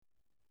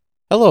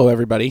Hello,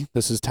 everybody.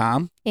 This is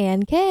Tom,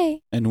 And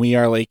Kay. and we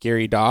are Lake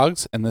Erie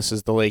Dogs, and this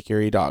is the Lake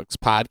Erie Dogs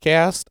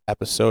podcast,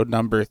 episode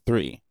number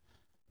 3.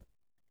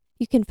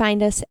 You can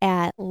find us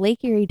at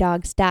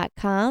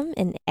lakeeriedogs.com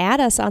and add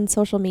us on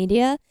social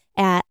media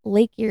at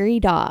Lake Erie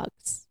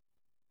Dogs.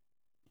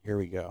 Here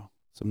we go.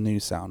 Some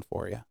new sound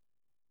for you.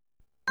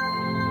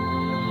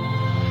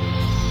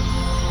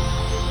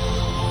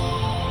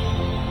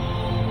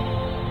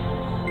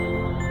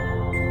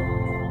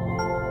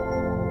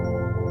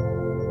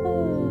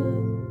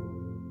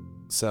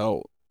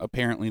 So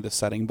apparently the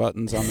setting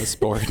buttons on this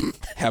board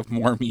have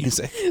more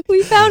music.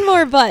 We found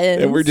more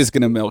buttons. And we're just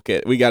going to milk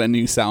it. We got a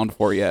new sound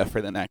for you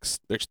for the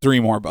next, there's 3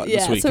 more buttons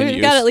yeah, we so can we've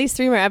use. got at least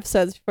 3 more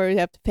episodes before we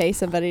have to pay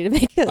somebody to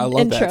make an I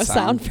love that intro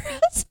sound. sound for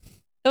us.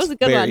 That was a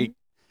good one.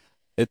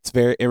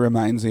 It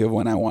reminds me of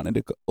when I wanted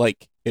to,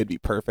 it'd be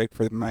perfect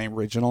for my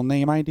original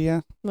name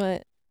idea,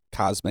 What?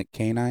 Cosmic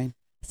Canine.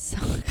 So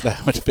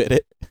That would fit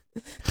it.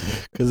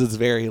 Because it's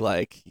very you're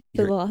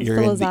in the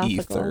philosophical.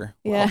 ether.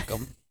 Yeah.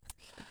 Welcome.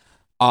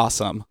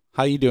 Awesome.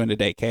 How you doing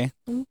today, Kay?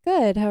 I'm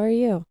good. How are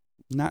you?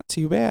 Not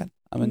too bad.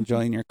 I'm Mhm.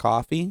 enjoying your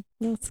coffee.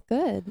 That's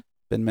good.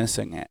 Been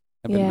missing it.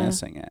 I've been Yeah.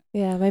 missing it.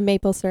 Yeah, my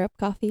maple syrup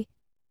coffee.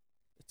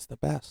 It's the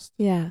best.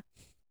 Yeah.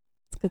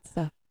 It's good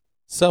stuff.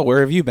 So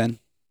where have you been?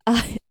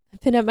 I've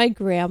been at my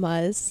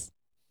grandma's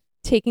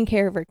taking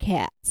care of her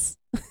cats.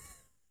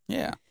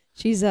 Yeah.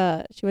 She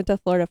went to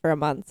Florida for a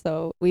month,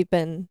 so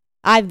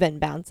I've been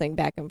bouncing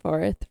back and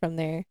forth from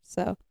there.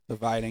 So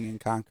Dividing and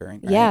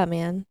conquering. Right? yeah,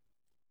 man.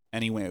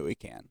 Any way we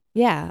can.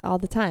 Yeah, all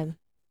the time.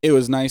 It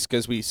was nice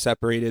because we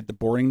separated the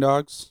boarding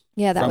dogs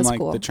Yeah, that from was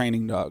cool. the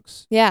training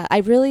dogs. Yeah, I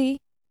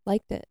really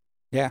liked it.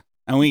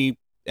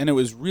 And it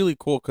was really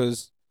cool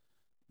because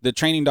the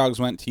training dogs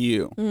went to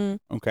you. Mm.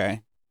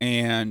 Okay.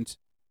 And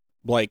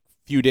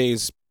few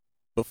days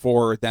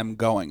before them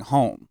going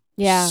home.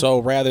 Yeah. So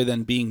rather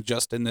than being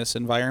just in this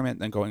environment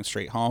and then going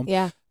straight home,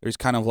 Yeah. there's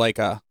kind of like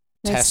a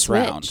Nice test switch.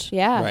 round.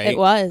 Yeah, right? it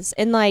was.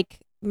 And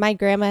my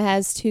grandma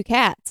has 2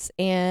 cats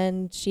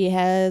and she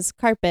has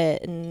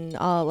carpet and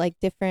all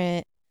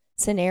different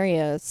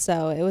scenarios.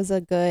 So it was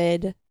a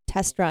good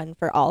test run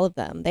for all of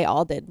them. They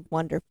all did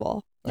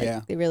wonderful.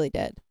 Yeah. They really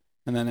did.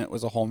 And then it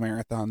was a whole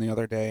marathon the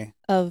other day.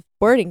 Of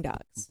boarding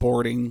dogs.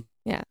 Boarding.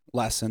 Yeah.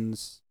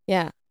 Lessons.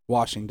 Yeah.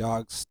 Washing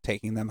dogs.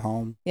 Taking them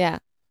home. Yeah.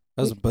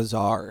 That was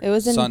bizarre. It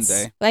was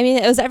Sunday.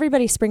 It was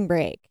everybody's spring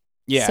break.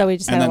 Yeah. So we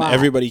just and had then a lot.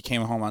 everybody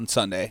came home on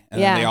Sunday. And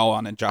Yeah. then they all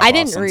wanted to drop I off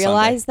didn't on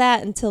realize Sunday.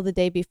 that until the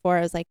day before.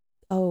 I was like,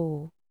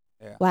 oh,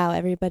 Yeah. wow,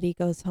 everybody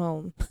goes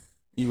home.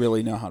 You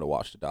really know how to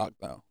wash the dog,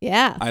 though.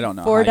 Yeah. I don't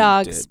know. 4 how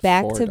you dogs, did.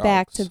 back 4 to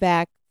back dogs. to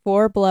back,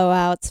 4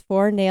 blowouts,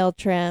 4 nail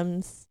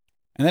trims.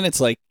 And then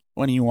it's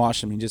when you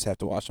wash them, you just have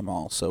to wash them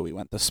all. So we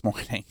went this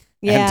morning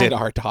Yeah. and did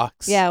our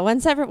dogs. Yeah.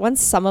 Once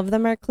some of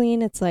them are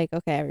clean, it's like,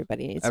 okay,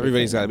 everybody needs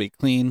Everybody's got to to be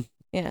clean.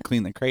 Yeah.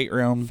 Clean the crate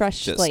room.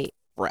 fresh just slate.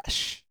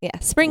 Fresh. Yeah.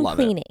 Spring Love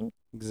it. cleaning.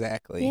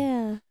 Exactly.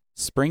 Yeah.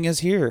 Spring is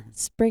here.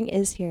 Spring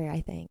is here,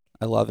 I think.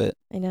 I love it.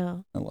 I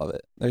know. I love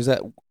it. There's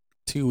that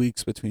 2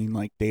 weeks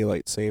between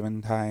daylight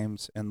saving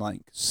times and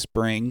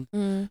spring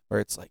where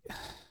it's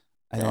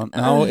I don't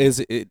know.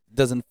 It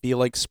doesn't feel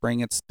like spring.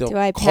 It's still Do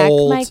I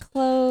cold. pack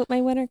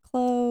my winter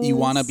clothes? You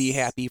want to be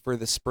happy for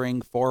the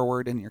spring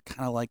forward, and you're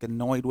kind of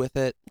annoyed with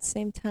it. At the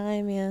same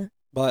time, yeah.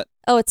 But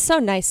Oh, it's so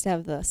nice to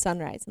have the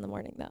sunrise in the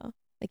morning, though.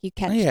 You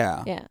catch.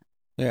 yeah, Yeah.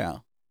 yeah.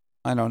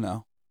 I don't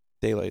know.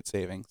 Daylight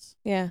savings,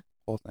 Yeah.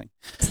 whole thing.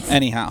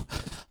 Anyhow,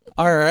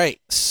 all right.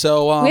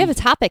 So we have a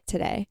topic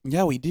today.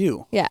 yeah, we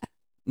do. Yeah.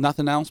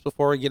 Nothing else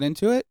before we get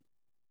into it.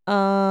 We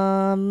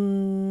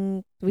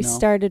No.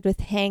 started with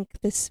Hank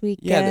this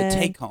weekend. Yeah, the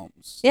take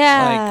homes.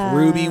 Yeah.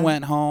 Ruby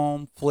went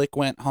home. Flick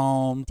went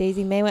home.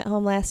 Daisy May went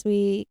home last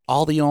week.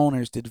 All the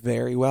owners did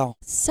very well.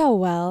 So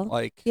well.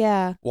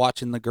 Yeah.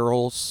 Watching the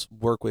girls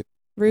work with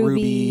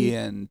Ruby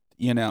and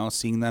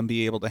seeing them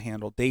be able to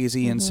handle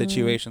Daisy in Mhm.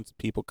 situations,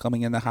 people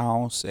coming in the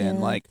house and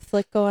yeah.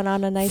 Flick going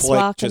on a nice Flick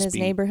walk in just his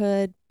being-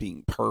 neighborhood.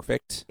 being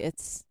perfect.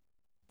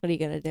 What are you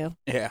gonna do?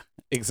 Yeah,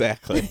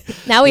 exactly.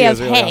 Now we He have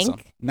is really Hank.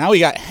 awesome. Now we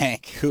got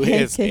Hank, who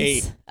Hank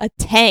is a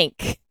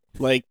tank.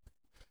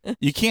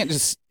 you can't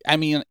just. I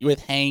mean, with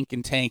Hank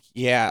and Tank,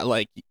 yeah,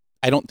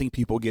 I don't think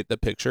people get the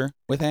picture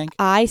with Hank.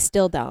 I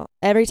still don't.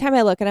 Every time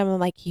I look at him, I'm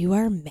like, you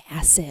are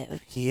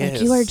massive. He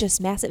is. You are just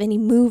massive, and he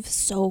moves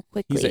so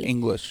quickly. He's an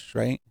English,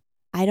 right?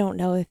 I don't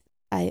know if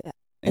it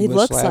English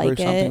looks lab or like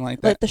something it. like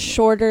that. The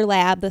shorter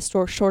lab,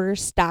 shorter,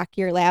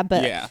 stockier lab,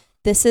 but yeah,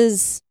 this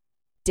is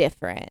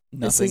different. nothing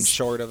this is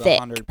short of thick.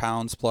 100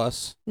 pounds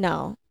plus.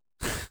 No.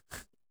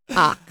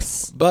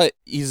 Ox. But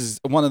he's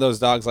one of those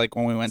dogs. When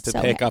we went to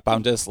So pick up,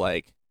 I'm just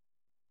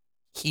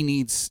he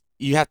needs.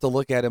 You have to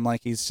look at him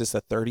like he's just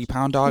a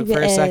 30-pound dog He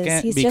for a is.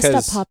 second He's because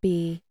just a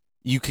puppy.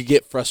 you could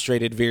get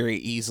frustrated very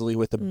easily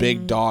with a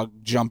big dog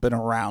jumping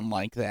around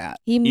like that.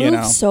 He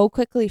moves so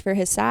quickly for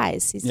his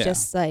size. He's Yeah.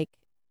 just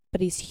but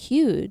he's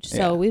huge. So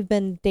Yeah. we've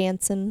been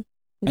dancing.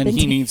 And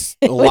he needs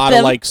a with lot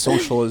of him.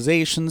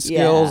 socialization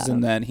skills, Yeah.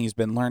 and then he's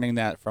been learning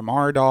that from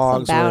our Some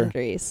dogs. Where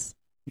boundaries.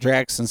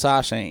 Drax and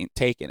Sasha ain't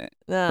taking it,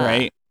 Nah.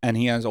 right? and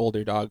he has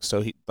older dogs,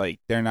 so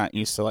they're not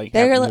used to like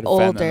they're having to defend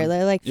older. them.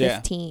 They're like Yeah.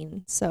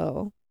 15,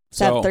 so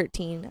So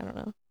 13. I don't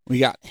know. we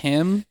got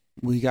him.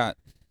 We got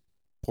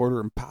Porter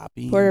and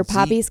Poppy. Porter and Zeke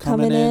Poppy's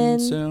coming in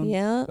soon.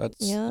 Yeah, That's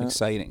yeah.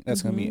 exciting.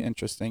 That's gonna be Mhm.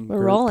 interesting. We're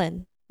group.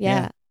 rolling. Yeah.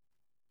 Yeah.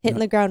 Hitting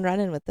Yeah. the ground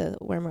running with the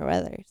warmer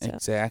weather. So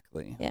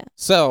Exactly. Yeah.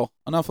 So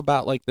enough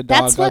about like the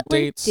dog that's what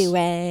updates. we're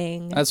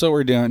doing. That's what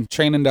we're doing.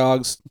 Training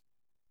dogs,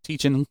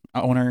 teaching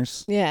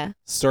owners. Yeah.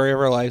 Story of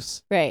our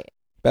lives. Right.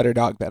 Better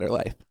dog, better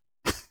life.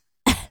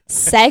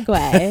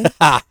 Segue.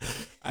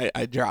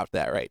 I dropped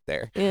that right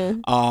there.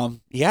 Yeah.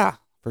 Yeah.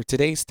 For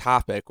today's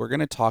topic, we're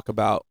gonna talk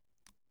about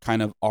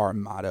kind of our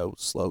motto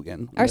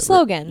slogan. Our whatever.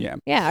 slogan. Yeah.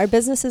 Yeah. Our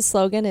business's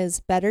slogan is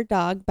better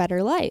dog,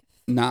 better life.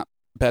 Not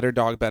Better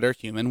Dog, Better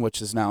Human,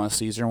 which is now a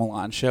Cesar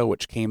Millan show,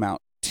 which came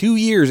out 2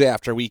 years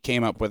after we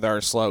came up with our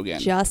slogan.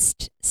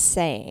 Just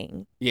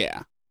saying.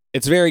 Yeah.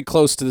 It's very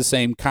close to the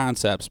same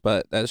concepts,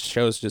 but that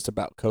show's just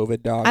about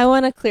COVID dogs. I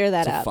want to clear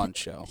that it's up. a fun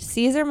show.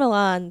 Cesar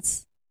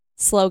Millan's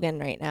slogan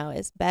right now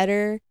is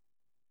better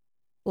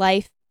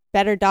life,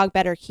 better dog,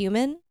 better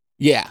human.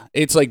 Yeah.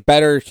 It's like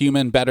better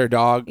human, better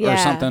dog or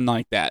Yeah. something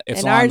like that. It's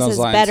and along ours those is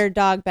lines. better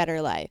dog,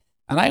 better life.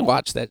 And I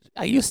watched that.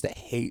 I used to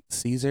hate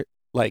Caesar.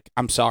 Like,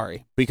 I'm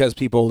sorry, because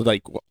people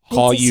like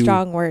call Hate's a you.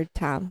 strong word,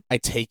 Tom. I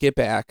take it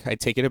back.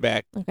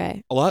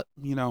 Okay. A lot,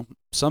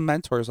 some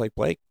mentors like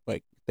Blake,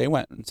 like they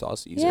went and saw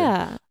Caesar.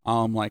 Yeah.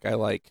 Like I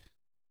like.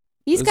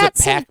 He's was got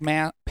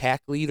it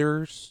pack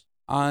leaders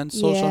on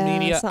social Yeah,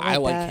 media. something I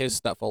like like that. his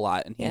stuff a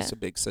lot, and he's Yeah. a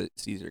big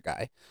Caesar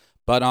guy.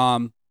 But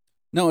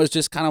no, it's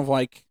just kind of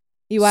like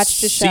You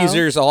watched the show?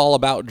 Caesar's all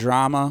about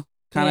drama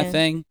kind Yeah. of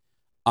thing.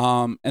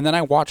 And then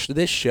I watched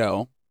this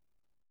show,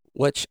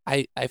 which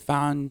I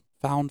found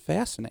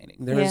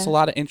fascinating. There was Yeah. a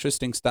lot of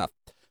interesting stuff.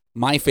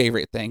 My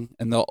favorite thing,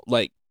 and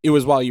it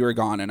was while you were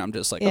gone, and I'm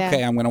just like, Yeah.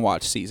 okay, I'm gonna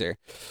watch Caesar.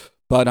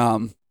 But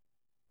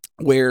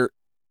where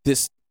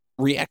this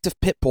reactive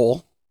pit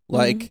bull,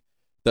 like Mm-hmm.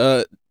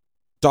 the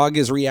dog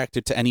is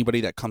reactive to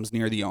anybody that comes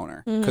near the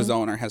owner because Mhm. the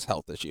owner has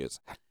health issues.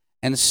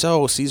 And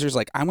so Caesar's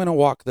like, I'm gonna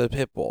walk the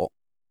pit bull.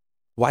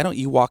 Why don't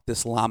you walk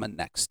this llama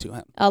next to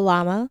him? A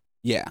llama.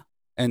 Yeah.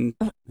 And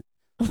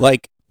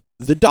like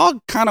the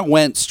dog kind of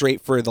went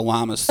straight for the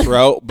llama's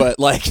throat, but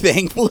like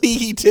thankfully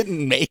he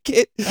didn't make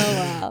it. Oh,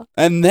 wow.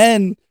 And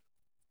then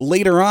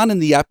later on in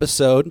the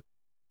episode,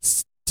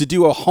 to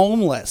do a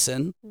home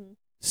lesson, Mm.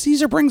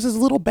 Caesar brings his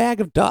little bag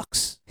of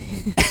ducks.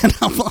 And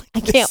I'm like, I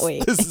can't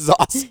wait. This is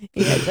awesome.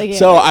 Yes, I can't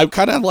So wait. I'm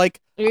kind of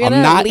like, We're I'm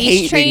gonna not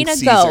leash train hating a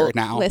Caesar goat.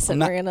 now. Listen, I'm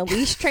not- we're gonna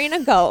leash train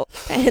a goat,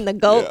 and the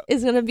goat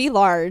is gonna be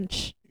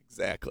large,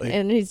 exactly.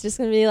 and he's just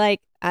gonna be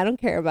like, "I don't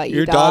care about you,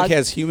 Your dog. dog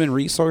has human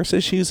resource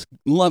issues.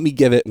 Let me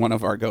give it one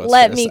of our goats.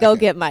 Let for a me go second.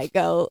 get my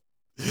goat."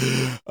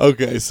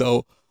 Okay,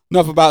 so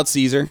enough about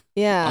Caesar.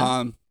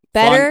 Yeah.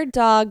 Better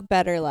dog,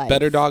 better life.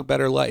 Better dog,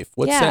 better life.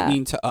 What's that Yeah.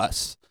 mean to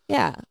us?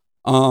 Yeah.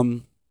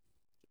 Um,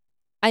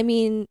 I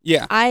mean,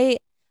 yeah, I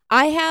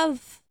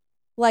have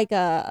like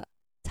a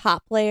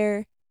top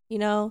layer,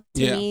 to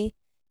Yeah. me.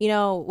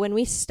 When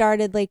we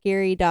started Lake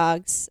Erie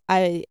Dogs,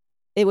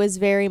 it was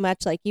very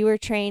much like you were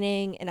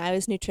training and I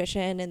was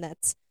nutrition, and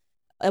that's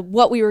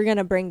what we were going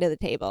to bring to the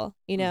table,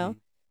 Mhm.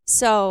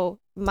 So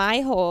my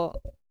whole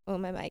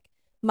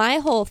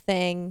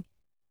thing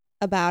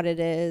about it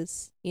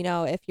is,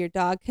 if your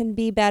dog can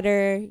be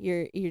better,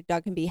 your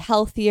dog can be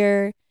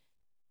healthier,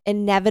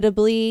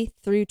 inevitably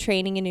through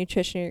training and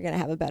nutrition, you're going to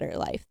have a better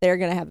life. They're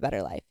going to have a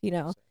better life,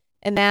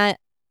 and that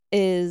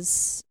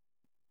is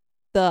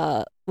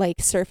the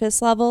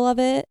surface level of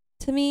it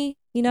to me,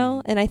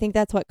 Mhm. and I think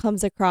that's what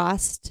comes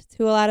across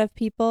to a lot of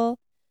people,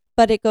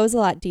 but it goes a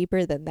lot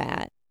deeper than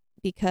that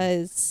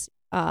because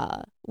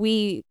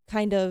we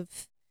kind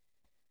of,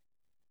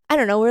 I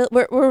don't know,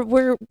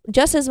 we're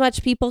just as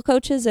much people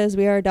coaches as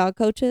we are dog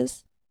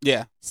coaches.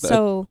 Yeah.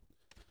 So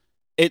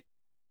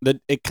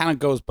It kind of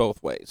goes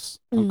both ways.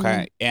 Mhm.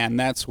 Okay. And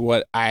that's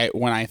what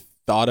when I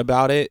thought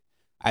about it,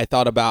 I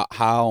thought about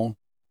how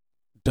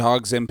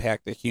dogs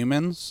impact the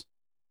humans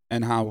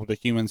and how the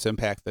humans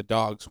impact the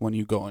dogs when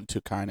you go into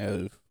kind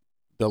of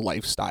the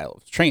lifestyle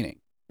of training.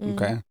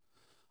 Okay.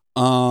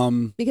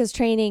 Because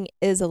training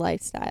is a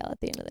lifestyle at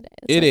the end of the day.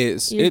 It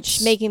is. You're It's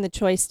making the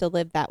choice to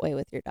live that way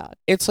with your dog.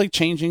 It's like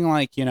changing,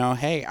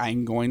 hey,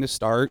 I'm going to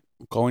start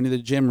going to the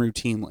gym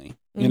routinely.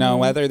 Mhm.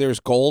 Whether there's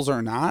goals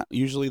or not,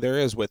 usually there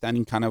is with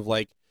any kind of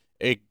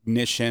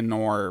ignition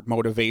or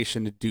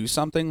motivation to do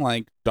something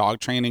like dog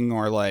training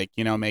or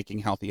making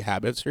healthy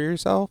habits for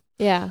yourself.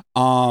 Yeah.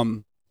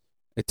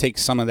 It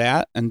takes some of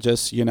that and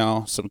just,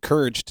 some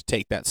courage to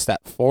take that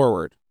step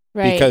forward.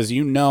 Right. Because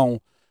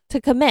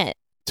to commit.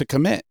 to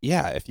commit.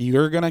 Yeah. If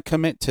you're going to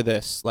commit to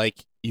this,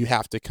 you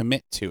have to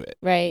commit to it.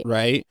 Right.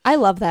 Right. I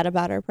love that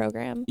about our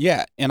program.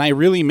 Yeah. And I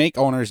really make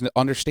owners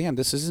understand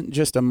this isn't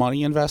just a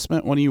money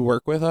investment when you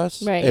work with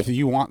us. Right. If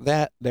you want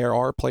that, there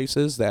are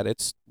places that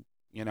it's,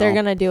 they're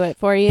going to do it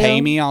for you.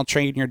 pay me, I'll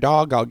train your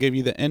dog, I'll give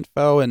you the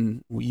info,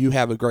 and you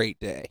have a great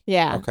day.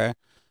 Yeah. Okay.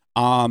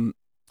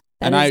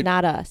 That is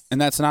not us. And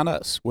that's not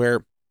us.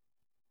 Where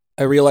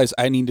I realize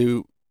I need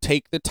to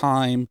take the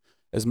time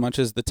as much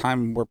as the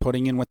time we're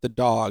putting in with the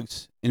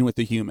dogs in with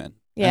the human.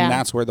 Yeah. And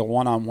that's where the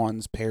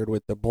one-on-ones paired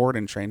with the board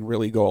and train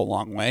really go a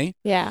long way,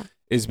 Yeah.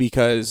 is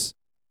because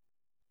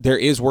there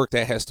is work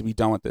that has to be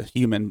done with the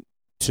human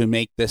to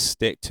make this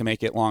stick, to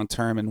make it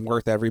long-term and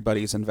worth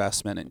everybody's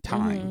investment in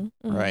time,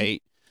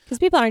 right? Because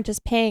people aren't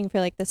just paying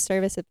for like the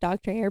service of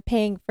dog training, or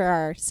paying for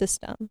our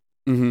system.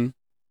 Mm-hmm.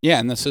 Yeah,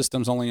 and the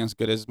system's only as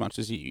good as much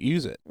as you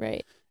use it.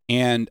 Right.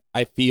 And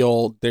I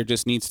feel there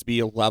just needs to be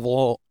a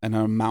level and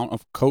an amount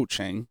of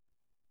coaching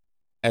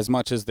as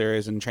much as there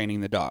is in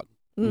training the dog.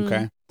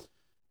 Okay?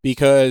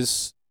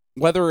 Because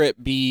whether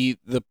it be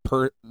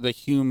the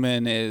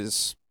human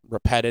is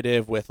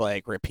repetitive with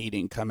like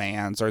repeating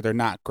commands, or they're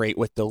not great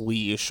with the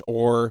leash,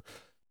 or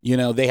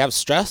they have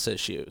stress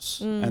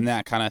issues and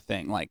that kind of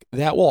thing, like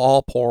that will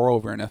all pour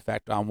over and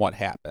affect on what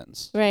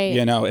happens. Right.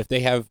 If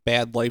they have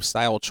bad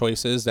lifestyle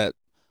choices that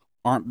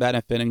aren't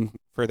benefiting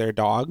for their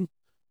dog,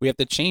 we have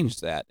to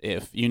change that.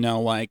 If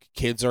like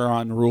kids are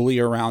unruly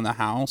around the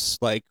house,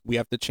 like we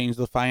have to change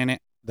the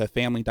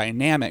family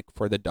dynamic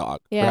for the dog.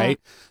 Yeah. Right?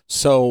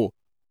 So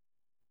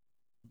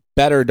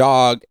better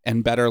dog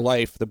and better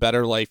life, the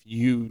better life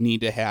you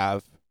need to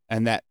have,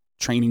 and that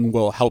training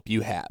will help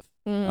you have.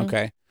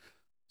 Okay?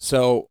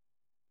 So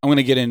I'm going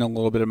to get in a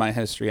little bit of my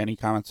history. Any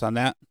comments on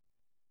that?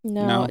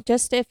 No,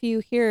 just if you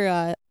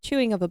hear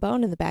chewing of a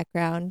bone in the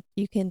background,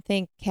 you can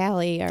thank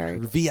Callie, our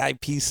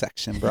VIP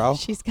section, bro.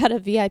 She's got a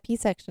VIP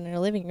section in her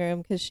living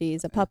room because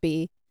she's a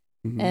puppy,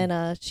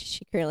 and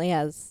she currently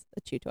has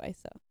a chew toy.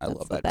 So I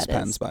love that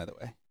pens, by the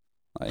way.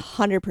 Like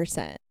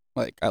 100%.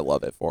 Like I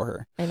love it for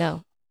her. I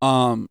know.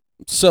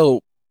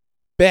 So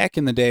back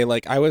in the day,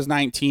 like I was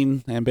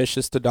 19,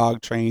 ambitious to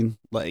dog train,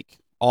 like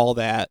all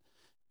that.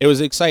 It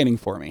was exciting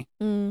for me.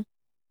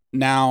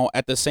 Now,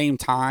 at the same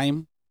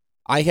time,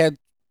 I had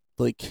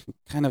like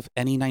kind of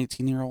any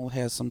 19-year-old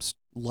has some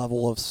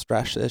level of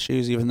stress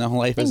issues, even though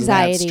life is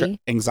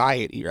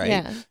anxiety, right?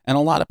 Yeah. And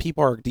a lot of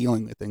people are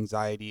dealing with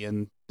anxiety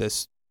in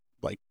this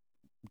like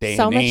day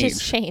so and much age.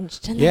 Has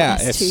changed in the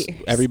last 2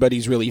 years.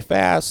 Everybody's really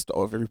fast.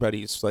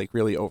 Everybody's like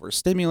really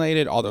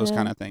overstimulated, all those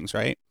kind of things,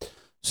 right?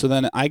 So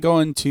then I go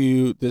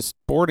into this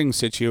boarding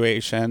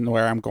situation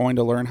where I'm going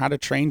to learn how to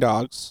train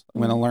dogs. I'm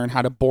going to learn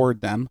how to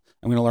board them.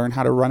 I'm going to learn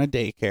how to run a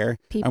daycare.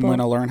 I'm going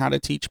to learn how to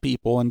teach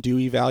people and do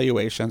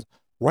evaluations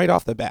right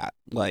off the bat.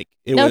 Like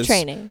it was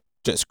training.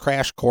 Just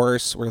crash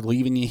course. We're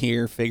leaving you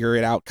here, figure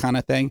it out kind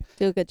of thing.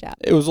 Do a good job.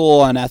 It was a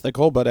little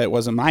unethical, but it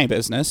wasn't my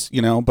business,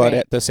 but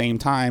at the same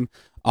time,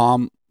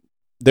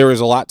 there was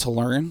a lot to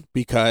learn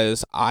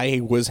because I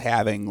was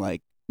having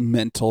like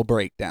mental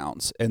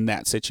breakdowns in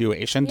that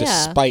situation,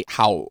 despite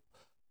how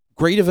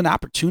great of an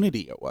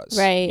opportunity it was.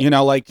 Right.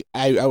 Like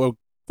I would.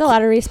 It's a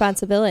lot of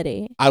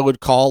responsibility. I would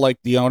call like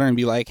the owner and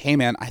be like, "Hey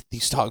man,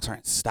 these dogs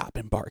aren't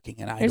stopping barking,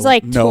 and there's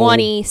like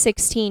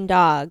 16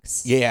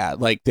 dogs." Yeah,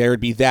 like there would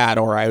be that,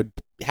 or I would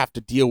have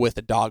to deal with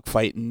a dog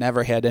fight and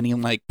never had any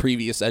like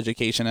previous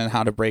education on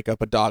how to break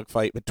up a dog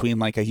fight between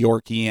like a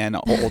Yorkie and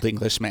an Old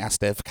English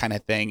Mastiff kind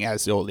of thing.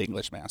 As the Old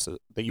English Mastiff,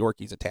 the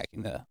Yorkie's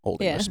attacking the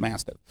Old English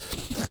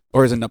Mastiff,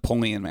 or is a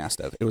Napoleon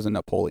Mastiff? It was a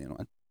Napoleon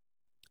one.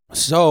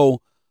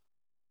 So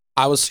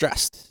I was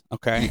stressed.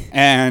 Okay,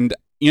 and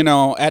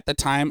at the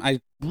time, I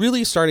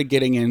really started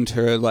getting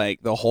into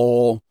like the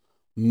whole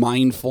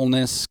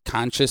mindfulness,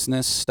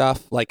 consciousness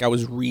stuff. Like I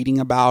was reading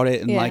about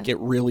it and like it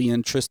really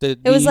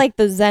interested me. It was like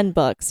the Zen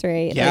books,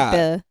 right?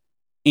 Yeah.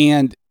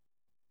 And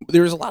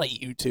there was a lot of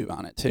YouTube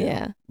on it too.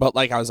 Yeah. But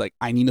like I was like,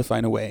 I need to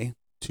find a way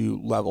to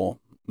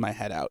level my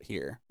head out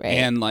here. Right.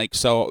 And like,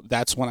 so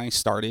that's when I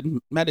started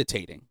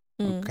meditating.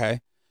 Okay.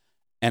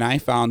 And I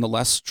found the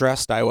less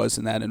stressed I was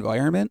in that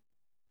environment,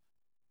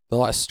 the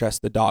less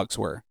stressed the dogs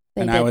were.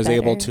 And I was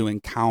able to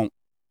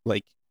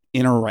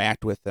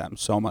interact with them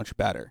so much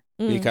better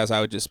because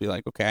I would just be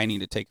like, okay, I need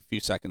to take a few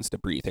seconds to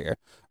breathe here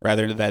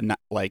rather than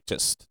like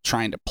just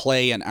trying to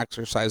play and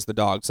exercise the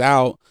dogs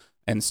out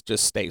and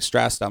just stay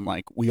stressed. I'm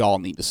like, we all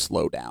need to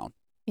slow down.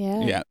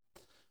 Yeah. Yeah.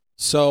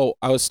 So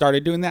I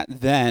started doing that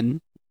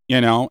then,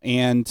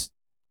 and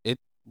it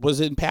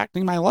was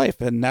impacting my life.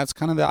 And that's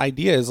kind of the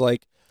idea is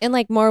like. In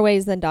like more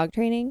ways than dog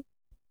training?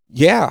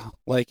 Yeah,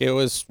 like it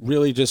was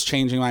really just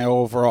changing my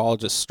overall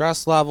just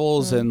stress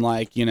levels and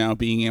like,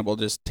 being able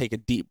to just take a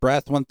deep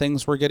breath when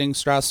things were getting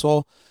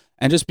stressful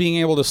and just being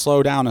able to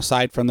slow down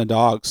aside from the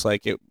dogs.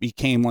 Like it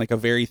became like a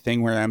very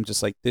thing where I'm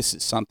just like, this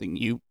is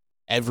something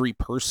every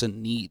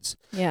person needs.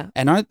 Yeah.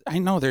 And I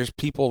know there's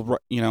people, like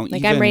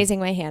even, I'm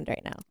raising my hand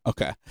right now.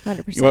 Okay.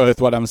 100%. Well,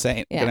 with what I'm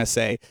saying, going to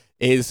say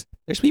is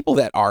there's people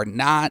that are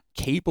not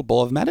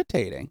capable of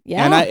meditating.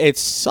 Yeah. And it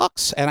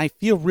sucks. And I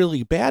feel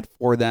really bad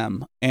for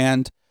them.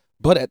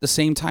 But at the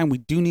same time, we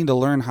do need to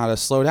learn how to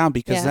slow down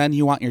because then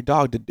you want your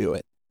dog to do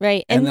it.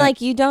 Right. And like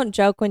you don't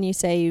joke when you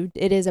say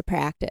it is a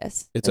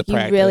practice. It's like a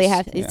practice. You really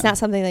have to, it's not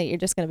something that you're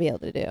just going to be able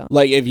to do.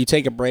 Like if you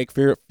take a break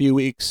for a few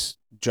weeks,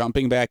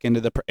 jumping back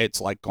into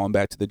it's like going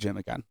back to the gym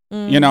again.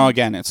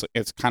 Again,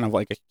 it's kind of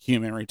like a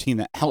human routine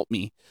that helped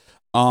me.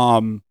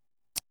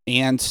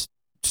 And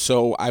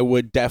so I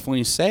would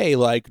definitely say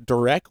like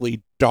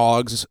directly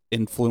dogs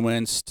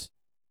influenced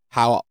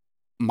how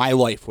my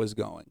life was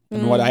going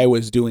and what I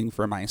was doing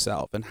for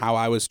myself and how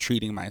I was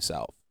treating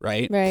myself,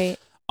 right? Right.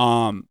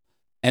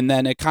 And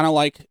then it kind of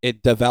like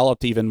it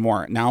developed even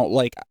more. Now,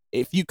 like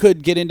if you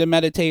could get into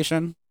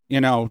meditation,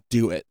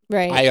 do it.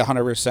 Right. I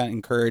 100%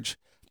 encourage.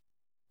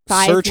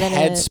 5 Search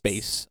minutes.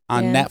 Headspace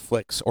on Yeah.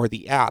 Netflix or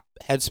the app.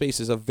 Headspace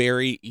is a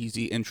very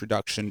easy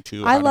introduction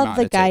to I how to love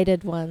the meditate.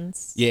 guided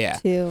ones. Yeah.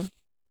 Too.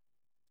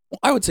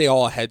 I would say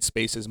all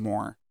Headspace is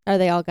more. Are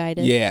they all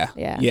guided? Yeah.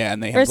 Yeah. Yeah,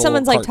 and they have Or the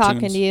someone's little like talking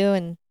cartoons. to you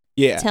and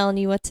Yeah. telling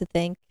you what to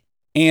think.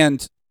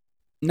 And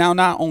now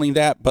not only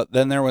that, but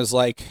then there was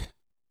like,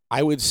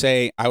 I would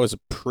say I was a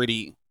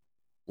pretty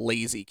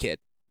lazy kid.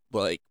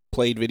 Like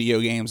played video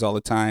games all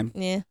the time.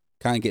 Yeah.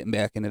 Kind of getting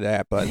back into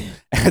that, but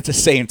at the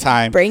same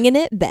time, Bringing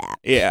it back.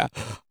 yeah.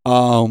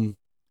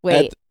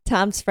 Wait,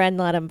 Tom's friend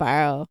let him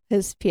borrow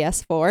his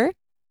PS4.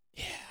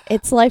 Yeah.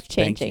 It's life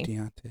Thank you, changing.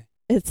 Deontay.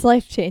 It's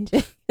life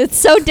changing. It's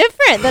so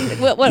different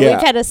than what Yeah.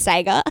 we've had a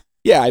Sega.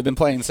 Yeah, I've been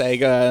playing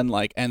Sega and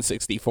like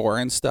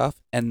N64 and stuff,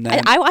 and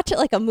then I watch it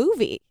like a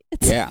movie.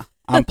 It's, yeah,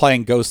 I'm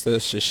playing Ghost of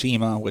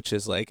Tsushima, which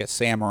is like a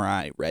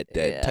samurai Red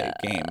Dead type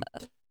game.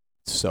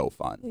 It's so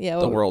fun. Yeah,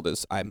 The well- world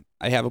is I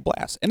have a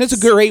blast, and it's a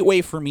great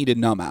way for me to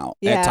numb out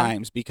Yeah, at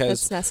times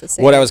because It's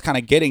necessary. what I was kind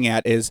of getting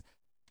at is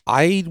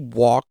I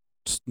walked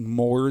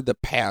more the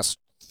past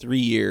 3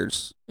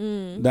 years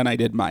than I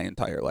did my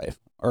entire life,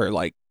 or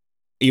like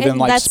even And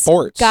like that's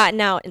sports. gotten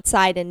out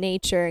inside in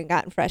nature and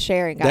gotten fresh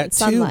air and gotten That too.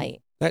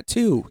 sunlight. That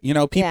too.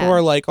 People Yeah.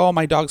 are like, oh,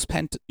 my dog's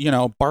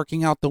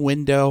barking out the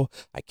window.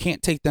 I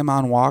can't take them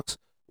on walks.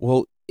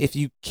 Well, if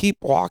you keep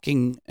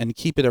walking and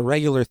keep it a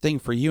regular thing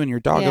for you and your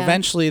dog, Yeah.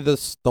 eventually the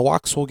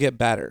walks will get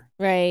better.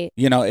 Right.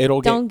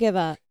 It'll Don't give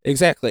up. get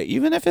exactly.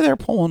 Even if they're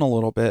pulling a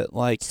little bit,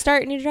 like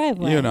Start in your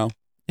driveway.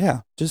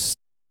 yeah, just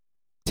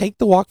take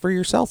the walk for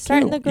yourself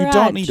Start too. in the You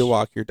don't need to garage.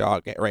 walk your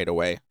dog right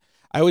away.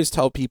 I always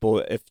tell people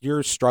if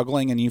you're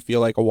struggling and you feel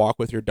like a walk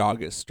with your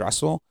dog is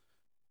stressful,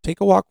 take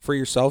a walk for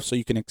yourself so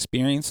you can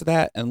experience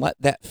that and let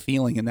that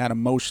feeling and that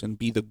emotion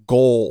be the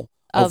goal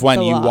of when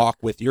the you walk. walk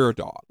with your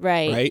dog.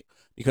 Right. Right?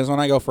 Because when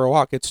I go for a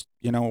walk, it's,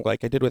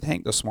 like I did with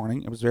Hank this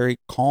morning, it was very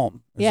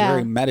calm. It was Yeah.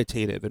 very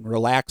meditative and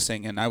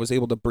relaxing, and I was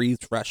able to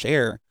breathe fresh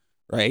air.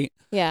 Right?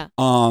 Yeah.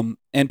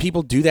 And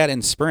people do that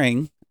in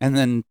spring and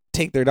then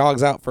take their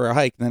dogs out for a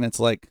hike, and then it's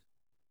like,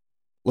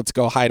 let's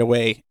go hide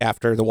away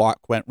after the walk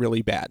went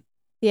really bad.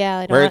 Yeah.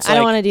 I Where don't, it's I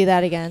don't like- want to do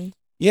that again.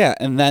 Yeah,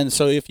 and then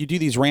so if you do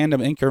these random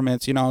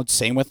increments,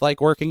 same with like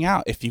working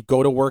out. If you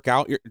go to work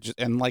out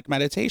and like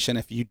meditation,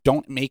 if you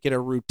don't make it a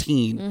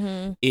routine,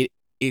 Mm-hmm.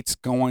 it's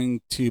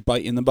going to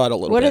bite you in the butt a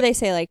little What bit. do they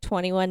say? Like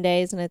 21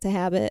 days and it's a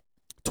habit?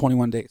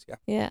 21 days, yeah.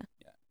 Yeah.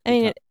 I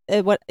mean,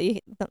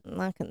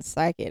 not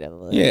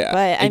consecutively. Yeah, But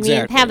I exactly.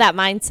 mean, have that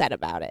mindset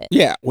about it.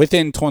 Yeah,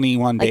 within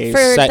 21 Like days,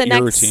 for set the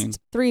your next routine.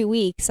 3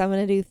 weeks, I'm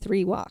going to do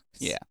 3 walks.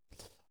 Yeah.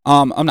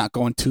 I'm not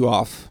going too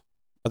off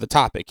of the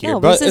topic here, No,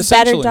 but this is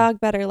better essentially- dog,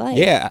 better life.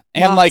 Yeah,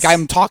 and like Walks.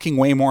 I'm talking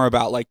way more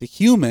about like the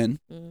human.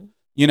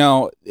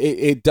 Mm.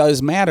 It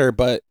does matter,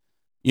 but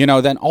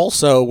then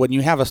also when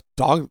you have a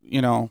dog,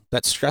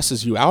 that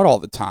stresses you out all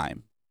the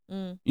time,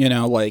 Mm.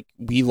 like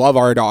we love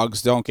our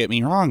dogs, don't get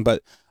me wrong,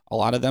 but a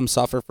lot of them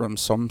suffer from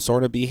some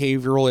sort of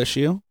behavioral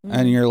issue,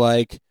 and Mhm. you're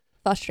like,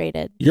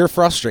 Frustrated. you're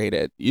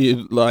frustrated.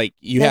 You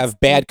That's- have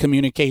bad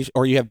communication,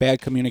 or you have bad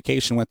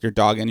communication with your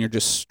dog, and you're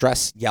just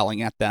stress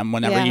yelling at them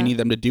whenever Yeah. you need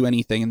them to do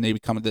anything, and they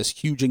become this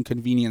huge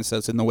inconvenience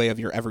that's in the way of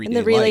your everyday And the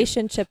life.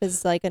 relationship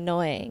is like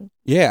annoying.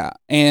 Yeah,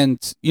 and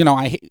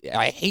I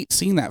hate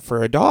seeing that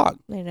for a dog.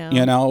 I know.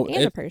 And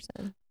And a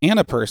person.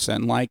 a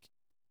person, like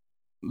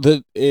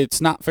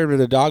it's not fair to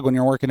the dog when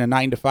you're working a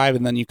 9 to 5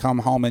 and then you come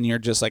home and you're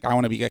just like, I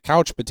want to be a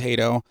couch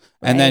potato,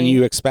 and then Right.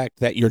 you expect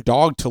that your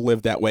dog to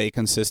live that way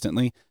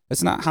consistently.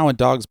 That's not how a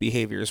dog's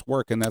behaviors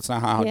work, and that's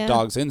not how a Yeah.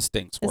 dog's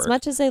instincts work. As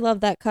much as they love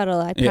that cuddle,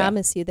 I Yeah.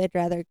 promise you they'd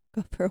rather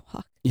go for a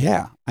walk.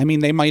 Yeah, I mean,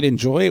 they might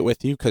enjoy it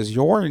with you because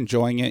you're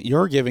enjoying it,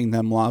 you're giving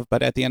them love,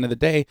 but at the end of the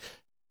day,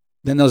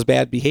 then those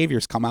bad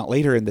behaviors come out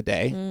later in the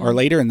day or Mm.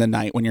 later in the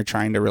night when you're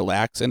trying to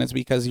relax, and it's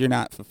because you're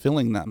not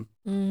fulfilling them.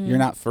 Mhm. You're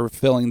not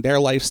fulfilling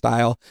their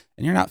lifestyle,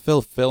 and you're not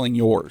fulfilling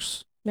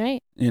yours,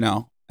 Right.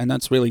 and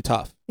that's really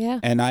tough. Yeah.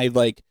 And I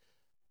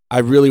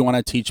really want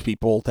to teach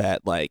people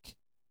that like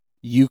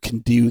you can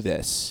do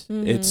this.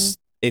 Mhm.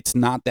 It's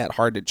not that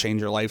hard to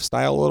change your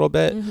lifestyle a little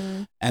bit.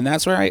 Mhm. And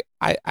that's where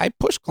I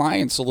push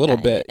clients a little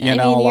bit, I mean,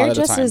 a lot you're of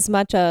the just time. as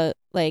much a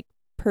like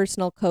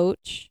personal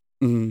coach.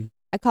 Mhm.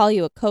 I call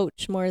you a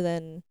coach more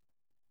than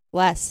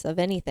less of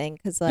anything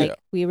because like Yeah.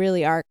 we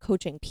really are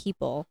coaching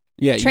people,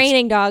 Yeah,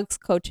 training dogs,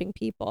 coaching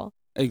people.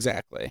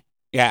 exactly.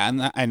 Yeah,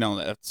 and I know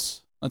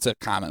that's a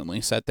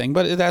commonly said thing,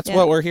 but that's Yeah.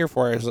 what we're here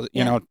for is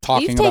Yeah.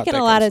 talking You've about taken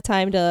that a lot kind of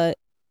time to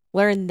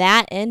learn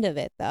that end of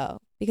it though,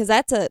 because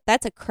that's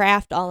a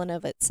craft all in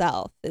of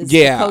itself. Is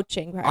Yeah, the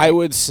coaching part. I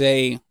would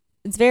say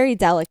It's very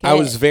delicate. I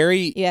was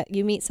very Yeah,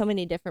 you meet so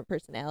many different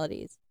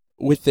personalities.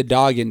 with the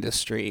dog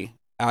industry.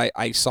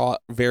 I saw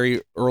very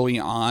early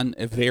on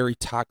a very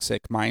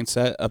toxic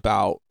mindset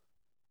about,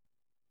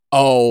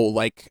 oh,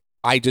 like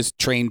I just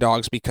train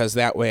dogs because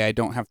that way I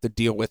don't have to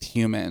deal with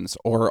humans,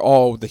 or,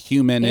 oh, the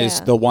human is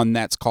Yeah. the one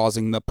that's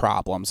causing the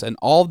problems, and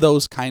all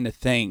those kind of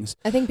things.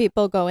 I think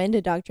people go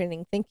into dog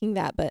training thinking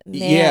that, but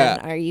man, Yeah.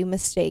 are you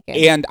mistaken?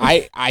 And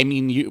I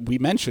mean, we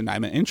mentioned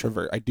I'm an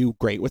introvert. I do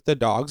great with the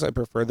dogs. I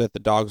prefer that the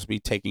dogs be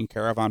taken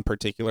care of on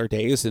particular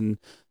days, and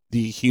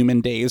the human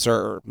days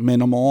are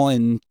minimal,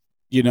 and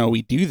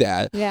we do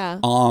that. Yeah.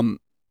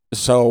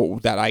 So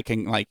that I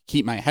can like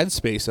keep my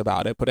headspace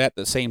about it, but at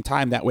the same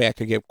time, that way I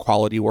could give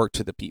quality work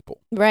to the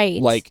people,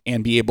 Right. like,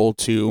 and be able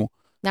to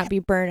not be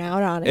burnt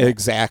out on it.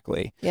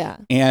 exactly. Yeah.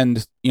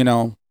 And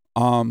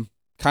kind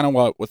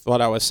of with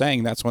what I was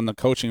saying, that's when the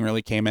coaching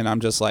really came in.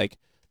 I'm just like,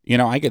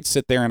 I could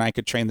sit there and I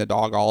could train the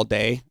dog all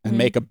day and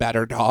make a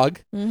better dog,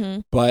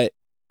 but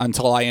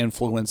until I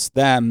influence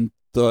them,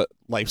 the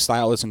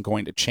lifestyle isn't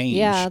going to change.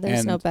 Yeah,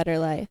 there's no better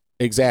life.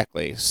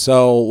 Exactly.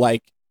 So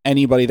like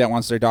anybody that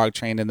wants their dog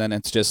trained, and then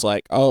it's just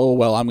like, oh,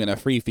 well, I'm going to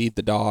free feed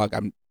the dog.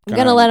 I'm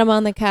gonna let him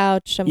on the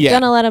couch. I'm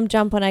gonna let him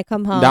jump when I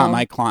come home. Not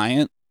my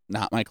client.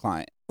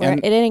 And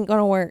it ain't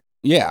gonna work.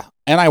 Yeah.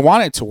 And I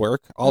want it to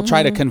work. I'll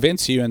try to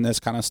convince you in this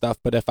kind of stuff.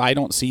 But if I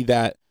don't see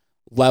that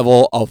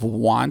level of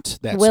want,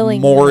 that's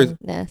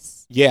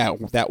willingness.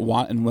 That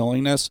want and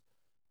willingness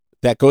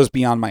that goes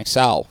beyond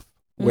myself,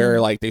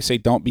 where like they say,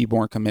 don't be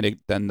more committed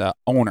than the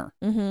owner,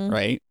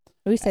 right?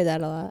 We say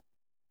that a lot.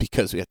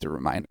 Because we have to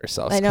remind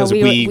ourselves. I know, because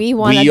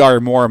we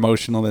are more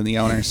emotional than the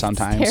owner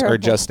sometimes, or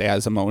just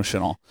as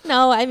emotional.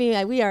 No, I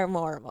mean, we are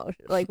more emotional.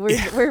 Like,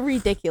 we're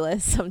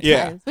ridiculous sometimes.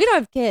 Yeah. We don't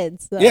have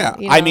kids. So, yeah.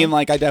 I mean,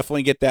 like, I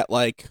definitely get that,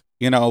 like,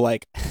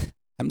 like,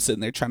 I'm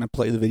sitting there trying to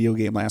play the video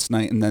game last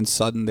night, and then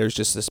sudden there's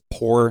just this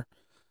pour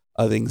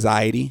of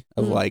anxiety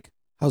of, like,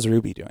 how's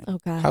Ruby doing? Oh,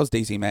 God. How's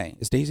Daisy May?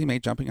 Is Daisy May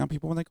jumping on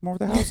people when they come over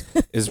the house?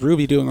 Is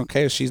Ruby doing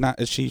okay? Is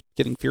she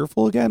getting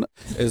fearful again?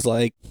 Is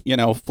like,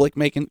 Flick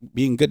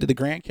being good to the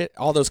grandkid?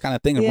 All those kind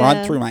of things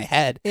run through my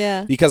head.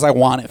 Yeah. Because I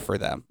want it for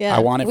them. Yeah. I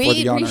want it for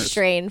the owners. We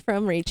restrain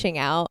from reaching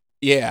out.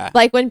 Yeah.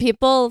 Like when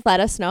people let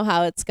us know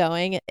how it's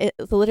going,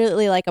 it's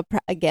literally like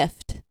a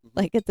gift.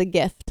 Like it's a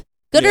gift.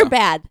 Good or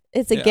bad,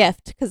 it's a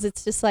gift, because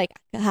it's just like,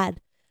 God,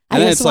 I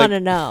just want to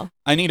know.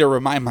 I need to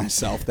remind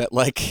myself that,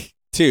 like,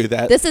 too,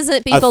 that this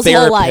isn't people's a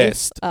whole life.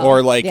 therapist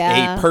or like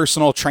a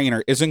personal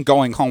trainer isn't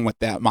going home with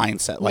that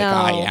mindset like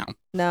I am.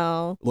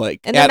 No.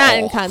 Like, and they're not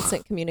in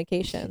constant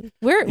communication.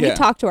 We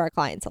talk to our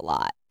clients a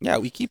lot. Yeah,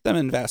 we keep them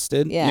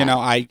invested. Yeah.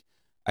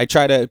 I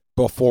try to,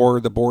 before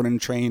the board and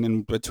train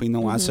and between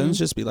the lessons,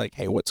 just be like,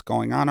 hey, what's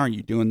going on? Are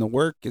you doing the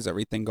work? Is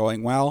everything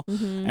going well?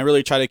 And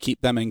really try to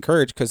keep them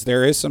encouraged, because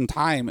there is some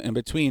time in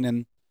between.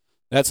 And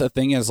that's the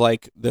thing, is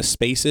like the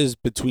spaces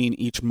between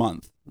each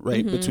month,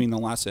 right? Between the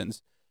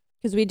lessons.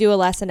 Because we do a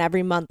lesson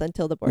every month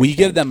until the board. We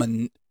give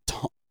them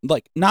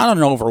not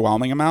an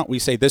overwhelming amount. We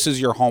say, this is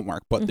your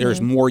homework, but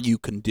there's more you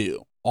can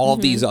do. All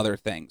of these other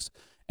things.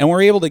 And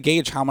we're able to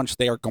gauge how much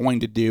they are going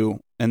to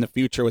do in the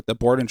future with the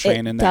board and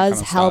train. It and that kind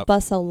does of help stuff.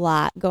 us a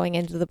lot going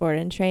into the board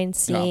and train,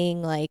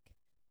 seeing like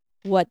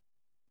what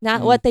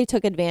they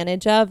took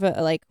advantage of,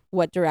 like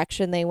what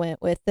direction they went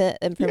with the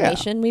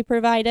information we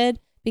provided,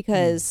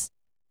 because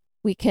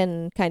we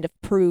can kind of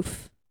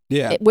proof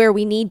where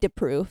we need to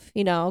proof,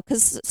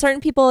 because certain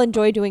people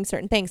enjoy doing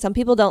certain things. Some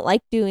people don't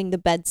like doing the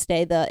bed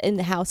stay, the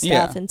in-the-house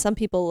stuff, and some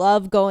people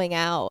love going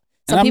out.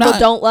 Some people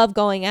don't love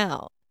going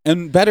out.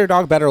 And better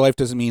dog, better life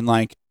doesn't mean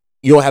like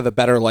you'll have a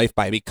better life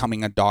by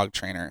becoming a dog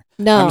trainer.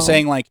 No. I'm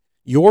saying like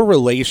your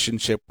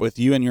relationship with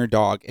you and your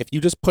dog, if you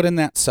just put in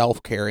that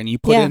self-care and you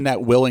put in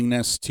that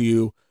willingness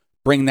to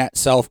bring that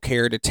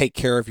self-care to take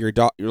care of your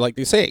dog, like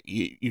they say,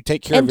 you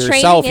take care of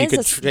yourself, you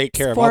could take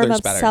care of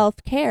others better.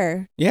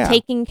 Self-care. Yeah.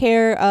 Taking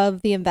care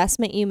of the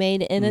investment you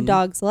made in a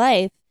dog's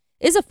life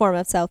is a form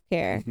of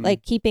self-care.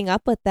 Like keeping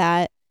up with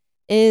that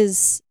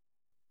is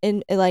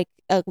in like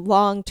a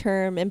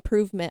long-term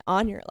improvement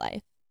on your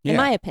life, in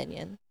my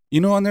opinion.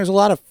 And there's a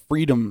lot of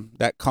freedom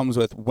that comes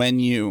with when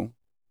you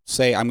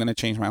say, I'm going to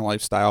change my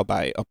lifestyle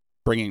by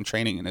bringing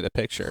training into the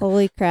picture.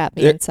 Holy crap,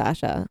 me and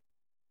Sasha.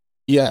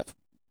 Yeah.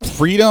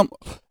 Freedom.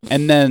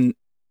 And then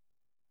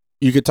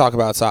you could talk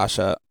about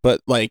Sasha, but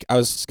like I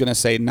was going to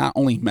say, not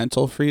only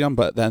mental freedom,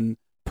 but then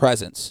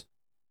presence.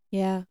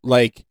 Yeah.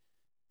 Like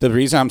the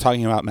reason I'm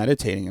talking about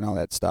meditating and all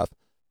that stuff,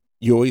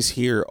 you always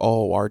hear,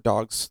 oh, our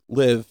dogs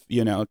live,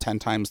 10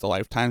 times the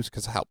lifetimes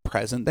because of how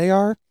present they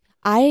are.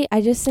 I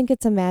just think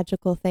it's a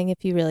magical thing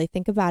if you really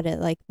think about it.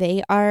 Like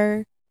they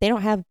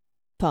don't have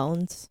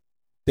phones.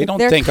 They don't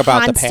think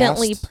about the past. They're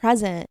constantly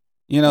present.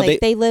 Like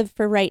they live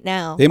for right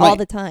now they all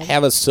the time.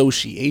 Have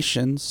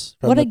associations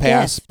from the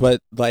past,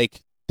 but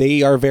like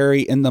they are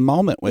very in the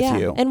moment with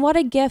you. And what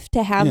a gift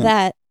to have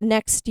that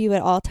next to you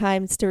at all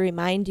times, to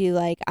remind you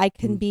like I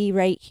can be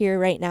right here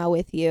right now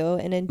with you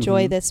and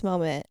enjoy this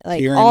moment like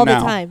here all the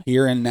now, time.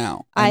 Here and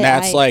now. And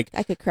that's like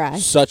I could cry.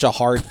 Such a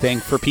hard thing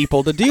for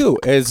people to do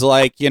is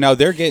like,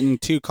 they're getting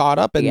too caught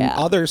up in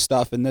other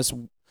stuff in this,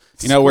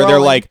 where they're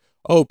like,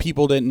 oh,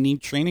 people didn't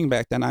need training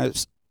back then.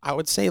 I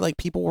would say like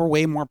people were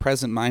way more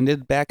present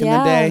minded back in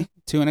the day.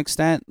 to an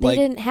extent. They Like,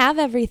 didn't have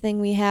everything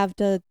we have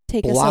to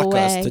take us block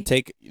away. us to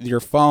take your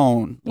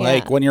phone. Yeah.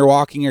 Like when you're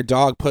walking your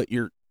dog, put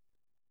your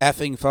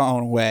effing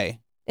phone away.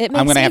 It makes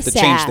I'm gonna me have to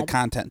change the sad.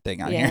 content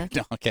thing on Yeah. here.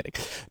 No, I'm kidding.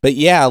 But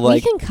yeah, We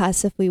like can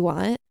cuss if we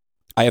want.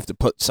 I have to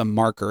put some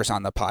markers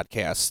on the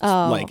podcast,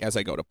 Oh. like as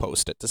I go to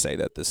post it, to say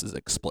that this is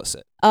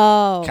explicit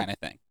Oh, kind of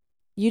thing.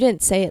 you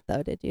didn't say it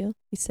though, did you?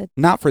 You said.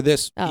 Not for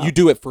this. Oh. You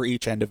do it for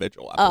each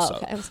individual Oh,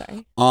 episode. okay. I'm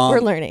sorry. Um,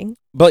 We're learning.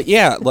 But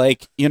yeah,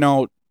 like, you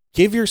know,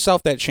 give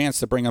yourself that chance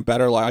to bring a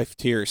better life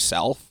to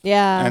yourself.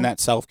 Yeah. And that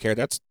self-care,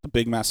 that's the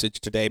big message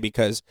today,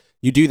 because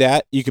you do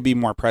that, you could be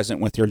more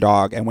present with your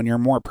dog. And when you're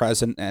more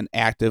present and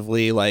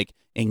actively like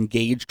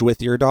engaged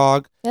with your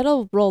dog,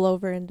 It'll roll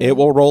over into. it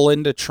will roll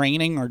into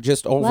training or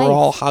just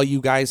overall how you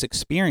guys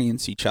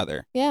experience each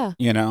other, Yeah.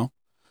 you know?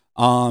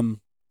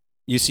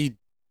 You see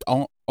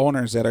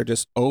owners that are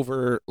just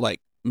over like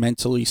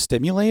mentally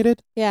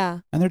stimulated, Yeah.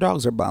 and their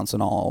dogs are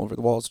bouncing all over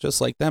the walls just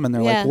like them, and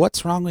they're Yeah. like,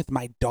 what's wrong with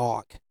my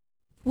dog?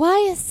 Why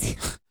is?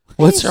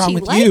 What's is wrong she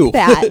with like you?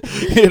 that?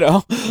 You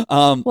know?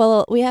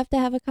 Well, we have to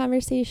have a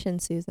conversation,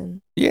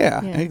 Susan.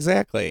 Yeah, Yeah.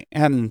 exactly.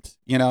 And,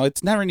 you know, it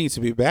never needs to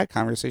be bad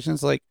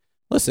conversations. Like,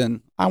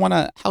 listen, I want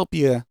to help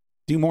you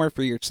do more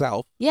for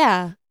yourself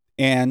Yeah.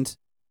 and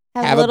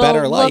Have Have a a little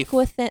better look life.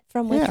 with it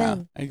from yeah,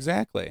 within.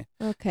 exactly.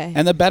 Okay.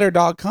 And the better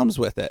dog comes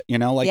with it, you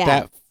know, like Yeah.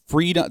 that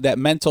freedom, that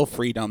mental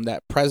freedom,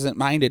 that present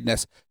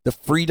mindedness, the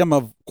freedom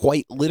of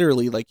quite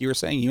literally, like you were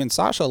saying, you and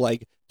Sasha,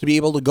 like to be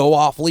able to go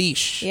off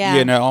leash, Yeah.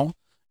 you know,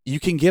 you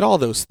can get all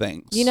those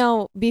things. You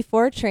know,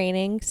 before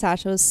training,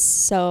 Sasha was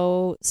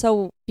so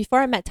before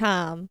I met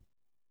Tom,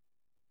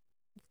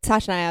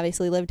 Sasha and I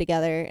obviously lived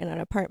together in an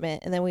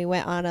apartment, and then we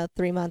went on a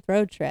 3-month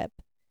road trip.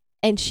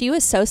 And she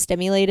was so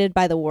stimulated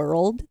by the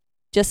world,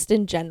 just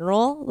in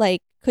general,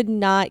 like could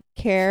not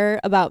care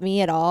about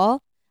me at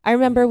all. I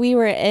remember we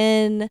were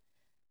in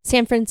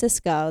San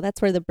Francisco.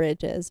 That's where the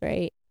bridge is,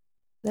 right?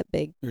 That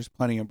big. There's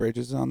plenty of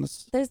bridges on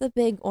this There's the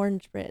big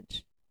orange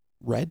bridge.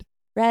 red,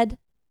 Red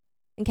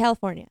in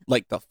California.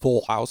 like the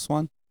Full House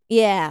one.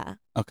 Yeah.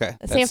 Okay.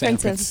 San that's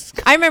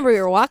Francisco. I remember we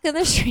were walking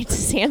the street to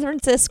San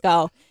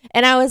Francisco,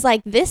 and I was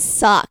like, "This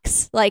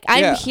sucks. Like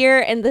I'm Yeah. here,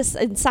 and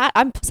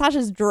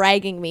Sasha's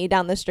dragging me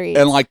down the street.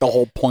 And like the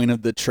whole point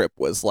of the trip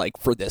was like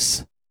for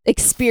this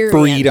Experience,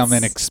 freedom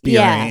and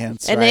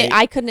experience, yeah. And right?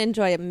 I couldn't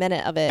enjoy a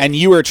minute of it. And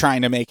you were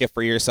trying to make it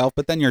for yourself,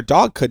 but then your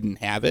dog couldn't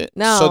have it.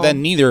 No. So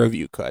then neither of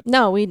you could.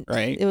 no, we.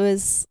 Right. It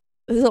was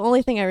the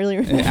only thing I really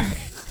remember. Yeah.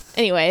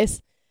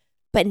 Anyways,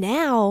 but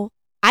now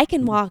I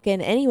can walk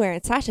in anywhere,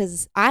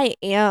 and I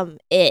am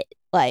it.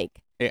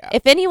 Like, Yeah.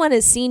 if anyone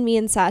has seen me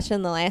and Sasha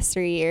in the last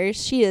 3 years,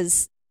 she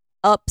is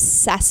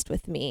obsessed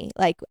with me.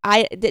 Like,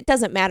 it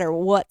doesn't matter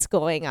what's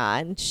going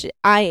on.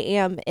 I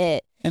am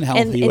it. In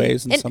healthy and-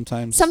 ways and and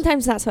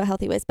sometimes. Not so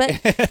healthy ways, but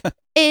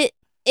it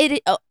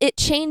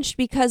changed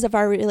because of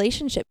our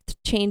relationship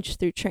changed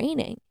through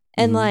training.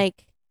 And Mhm.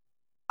 like,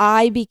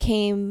 I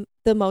became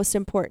the most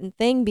important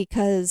thing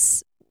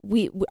because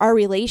our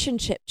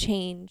relationship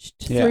changed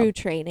Yeah. through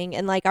training,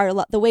 and like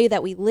the way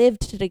that we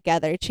lived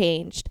together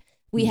changed.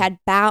 We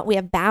Mm. we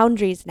have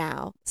boundaries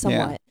now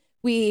somewhat.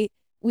 We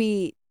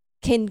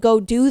can go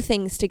do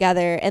things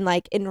together and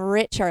like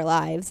enrich our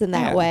lives in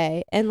that Yeah.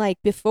 way. And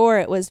like before,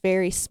 it was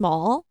very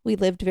small. We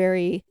lived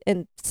very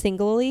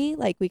singly,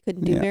 like we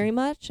couldn't do Yeah. very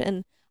much.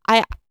 And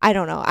I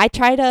don't know. I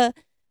try to,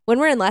 when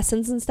we're in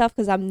lessons and stuff,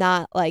 because I'm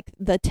not like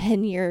the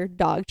 10-year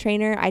dog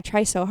trainer, I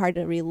try so hard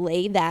to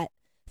relay that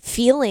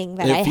feeling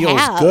that It I feels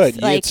have.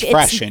 good. Like, It's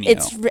fresh in you.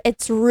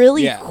 It's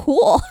really Yeah.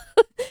 cool.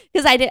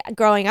 Because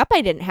growing up, I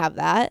didn't have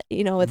that,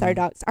 you know, with our Mhm.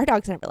 dogs. Our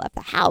dogs never left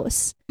the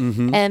house.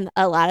 Mm-hmm. And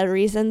a lot of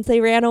reasons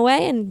they ran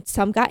away, and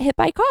some got hit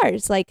by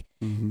cars. Like,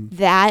 Mm-hmm.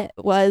 that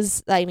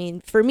was, I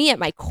mean, for me at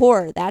my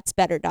core, that's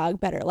better dog,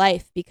 better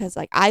life, because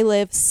like I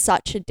live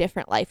such a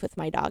different life with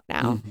my dog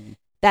now Mm-hmm.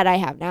 that I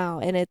have now.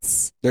 And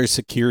it's, There's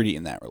security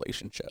in that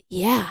relationship.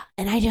 yeah.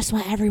 And I just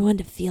want everyone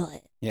to feel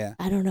it. Yeah.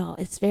 I don't know.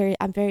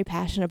 I'm very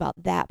passionate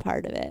about that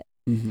part of it.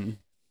 Mm-hmm.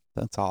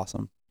 That's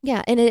awesome.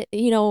 Yeah. And it,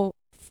 you know,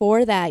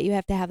 for that, you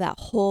have to have that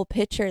whole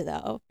picture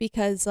though,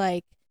 because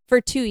like for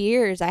 2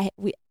 years,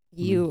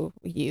 you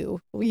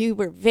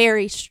were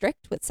very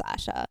strict with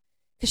Sasha,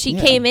 because she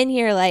Yeah. came in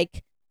here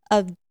like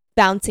a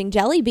bouncing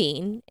jelly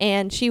bean,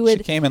 and she would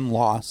She came in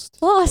lost.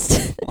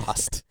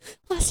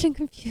 lost and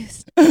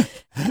confused.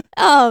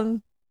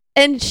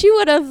 And she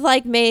would have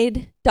like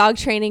made dog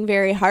training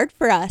very hard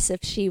for us if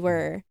she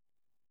were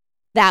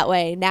that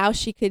way. Now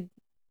she could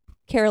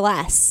care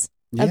less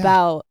Yeah.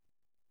 about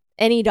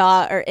any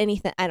dog or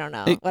anything. I don't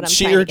know what I'm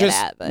She trying or to get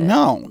just at, but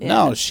no.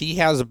 yeah. She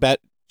has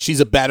she's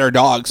a better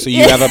dog, so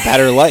you have a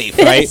better life,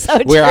 right? So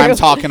Where I'm true.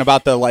 talking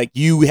about the like,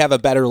 you have a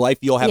better life,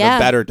 you'll have Yeah. a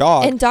better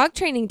dog. And dog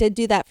training did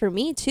do that for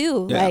me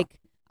too. Yeah. Like,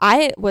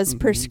 I was Mhm.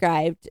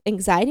 prescribed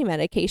anxiety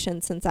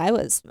medication since I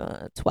was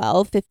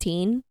 12,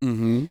 15.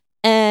 Mm-hmm.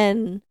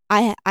 And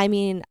I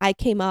mean, I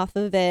came off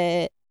of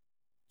it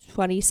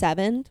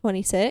 27,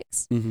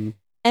 26, Mm-hmm.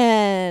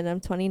 and I'm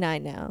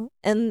 29 now.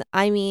 And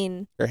I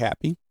mean, You're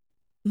happy.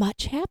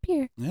 much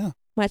happier. Yeah.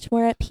 much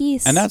more at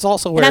peace. And that's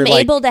also and where I'm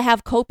like, able to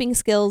have coping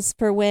skills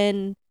for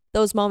when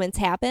those moments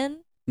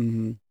happen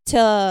mhm,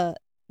 to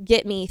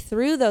get me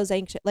through those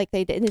anxious, like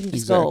they didn't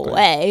just go Exactly.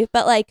 away,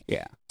 but like,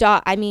 yeah.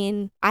 I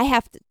mean, I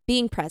have to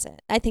being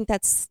present. I think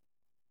that's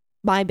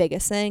my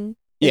biggest thing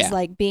is Yeah.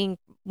 like being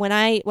when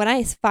I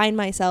find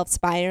myself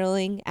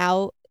spiraling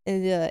out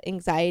into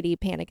anxiety,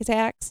 panic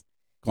attacks.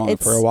 Going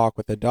for a walk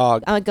with the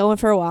dog. I'm going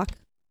for a walk.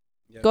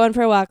 Yep. Going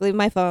for a walk. Leave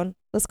my phone.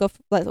 Let's go.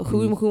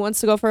 Mhm. Who wants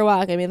to go for a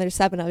walk? I mean, there's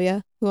 7 of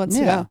you. Who wants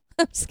to Yeah. go?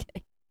 I'm just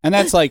kidding. And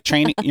that's like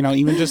training,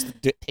 even just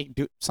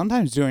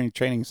sometimes doing a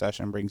training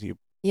session brings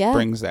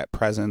that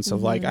presence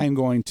of like, Mhm. I'm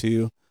going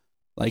to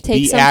like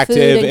Take be some active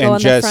food and go and in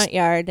just the front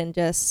yard and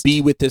just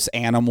be with this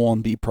animal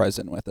and be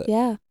present with it.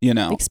 yeah, In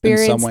some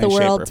experience way, the shape,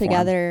 world or form.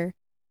 together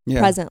Yeah.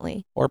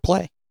 presently. Or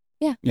play.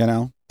 Yeah.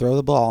 Throw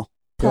the ball.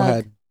 Go Tug.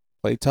 ahead.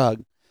 Play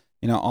tug.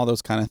 all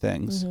those kind of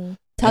things. Mhm.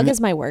 Tug And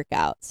is my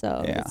workout,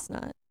 so Yeah. it's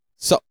not.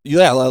 So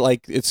yeah,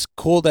 like it's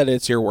cool that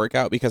it's your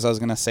workout because I was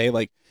gonna say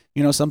like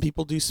some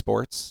people do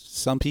sports,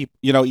 some people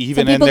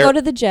even Some people in go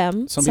to the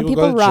gym. some Some people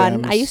go people to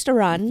run. I gyms. used to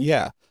run.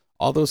 Yeah,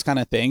 all those kind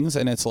of things,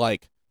 and it's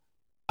like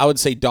I would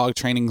say dog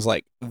training's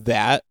like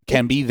that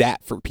can be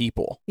that for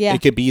people. Yeah.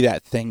 It could be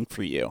that thing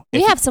for you.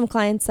 We have some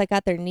clients that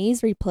got their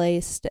knees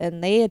replaced,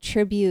 and they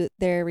attribute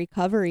their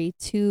recovery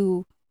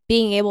to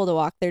being able to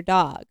walk their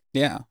dog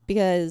Yeah,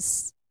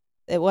 because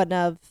it wouldn't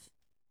have.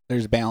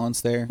 there's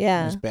balance there.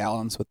 Yeah. There's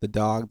balance with the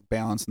dog,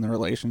 balance in the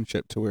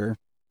relationship to where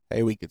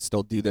hey, we could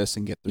still do this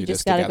and get through You this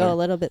just got to together. go a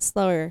little bit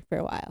slower for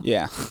a while.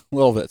 Yeah, a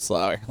little bit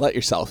slower. Let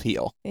yourself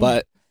heal, Yeah.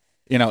 but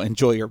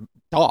enjoy your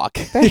dog.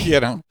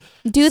 Right.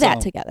 Do that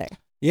So- together.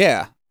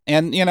 Yeah.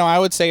 And, I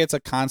would say it's a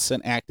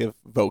constant active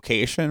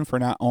vocation for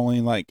not only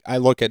like, I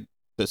look at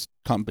this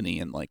company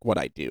and like what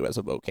I do as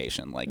a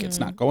vocation. Like, it's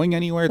not going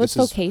anywhere. What's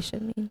This is,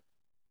 vocation mean?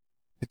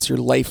 it's your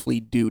lively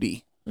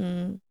duty,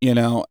 Mm.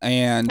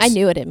 and I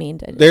knew what it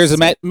meant. there's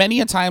many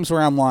a times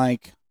where I'm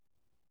like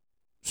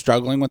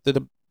struggling with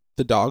the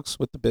dogs,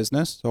 with the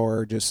business,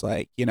 or just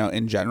like,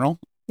 in general.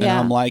 And Yeah.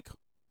 I'm like,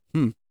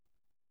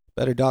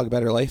 better dog,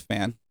 better life,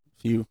 man.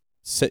 If you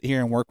sit here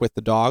and work with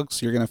the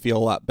dogs, you're going to feel a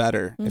lot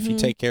better. If you Mhm.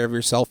 take care of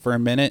yourself for a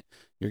minute,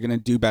 you're going to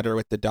do better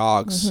with the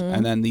dogs. Mhm.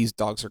 And then these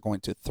dogs are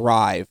going to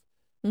thrive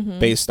Mhm.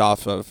 based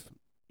off of,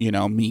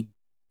 me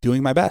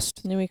doing my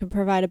best. And then we can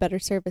provide a better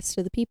service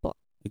to the people.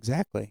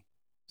 Exactly.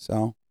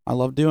 So I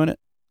love doing it.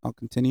 I'll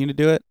continue to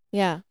do it.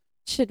 Yeah.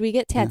 Should we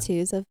get Yeah.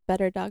 tattoos of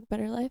Better Dog,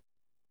 Better Life?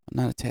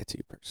 I'm not a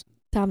tattoo person.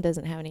 Tom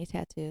doesn't have any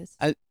tattoos.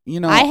 I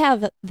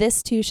have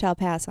 "This too shall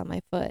pass" on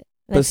my foot.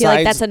 And I feel like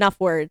Besides that's enough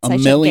words. a I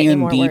shouldn't get any million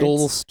more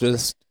needles words.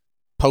 just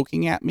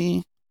poking at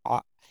me.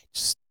 I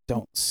just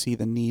don't see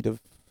the need of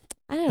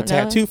I a don't know.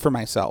 tattoo for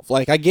myself.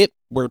 Like, I get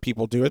where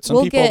people do it. Some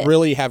We'll people get-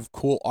 really have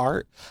cool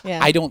art. Yeah.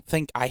 I don't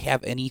think I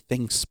have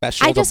anything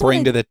special I to just bring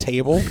wanna- to the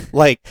table.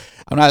 Like,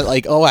 I'm not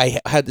like, oh, I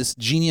had this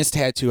genius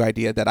tattoo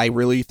idea that I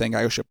really think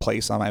I should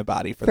place on my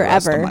body for the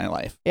rest Forever. of my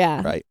life.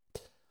 Yeah. Right.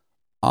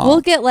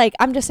 We'll get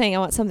I'm just saying I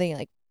want something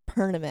like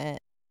permanent.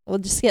 We'll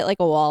just get like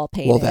a wall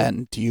painted. Well,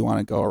 then, do you want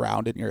to go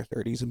around in your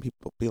 30s and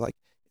people be like,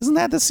 isn't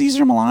that the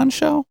Caesar Milan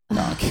show? No,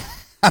 I'm kidding.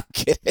 I'm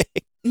kidding.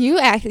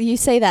 You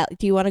say that.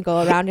 Do you want to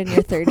go around in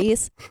your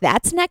 30s?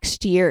 That's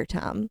next year,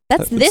 Tom.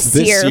 That's It's this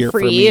year for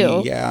me,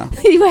 you. yeah.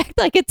 You act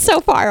like it's so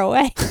far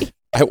away.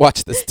 I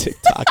watched this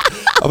TikTok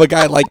of a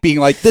guy like being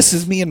like, this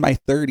is me in my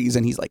 30s.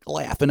 And he's like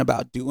laughing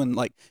about doing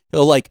like,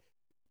 he'll like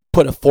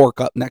put a fork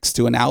up next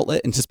to an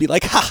outlet and just be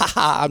like, ha ha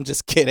ha, I'm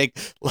just kidding.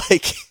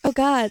 Like, Oh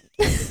God.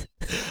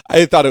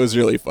 I thought it was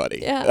really funny.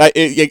 Yeah.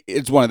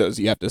 It's one of those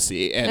you have to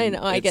see. And I know,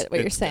 I it's- get what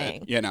you're it's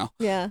saying.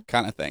 Yeah.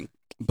 kind of thing.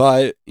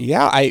 But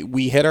yeah,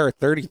 we hit our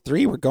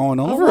 33. We're going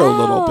over a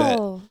little bit.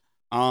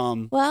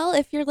 Wow. Well,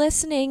 if you're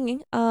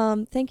listening,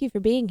 thank you for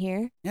being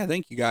here. Yeah,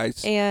 thank you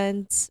guys.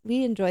 And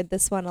we enjoyed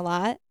this one a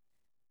lot.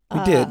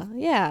 We did.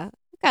 Yeah.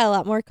 We got a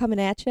lot more coming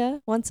at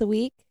you once a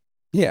week.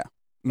 Yeah.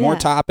 More Yeah.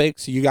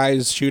 topics. You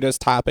guys shoot us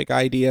topic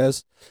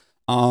ideas.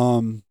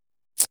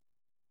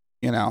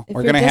 If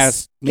we're you're going to have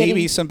just maybe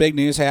getting- some big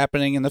news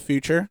happening in the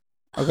future.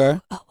 Okay.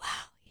 Oh, wow.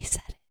 You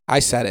said it. I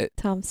said it.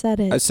 Tom said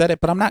it. I said it,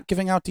 but I'm not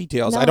giving out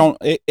details. I No.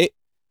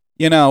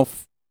 don't,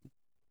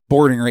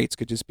 boarding rates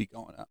could just be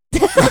going up.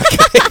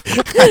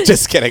 I'm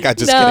just kidding. I'm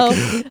just No,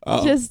 kidding.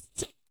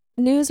 Just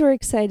news we're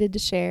excited to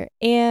share.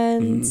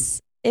 And Mm-hmm.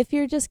 if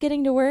you're just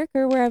getting to work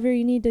or wherever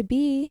you need to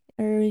be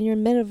or in your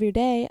middle of your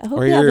day, I hope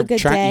or you have you're a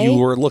good day. you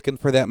were looking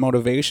for that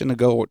motivation to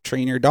go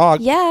train your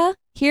dog. Yeah,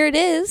 here it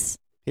is.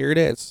 Here it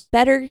is.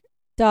 Better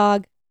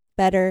dog,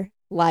 better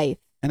life.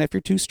 And if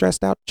you're too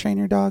stressed out to train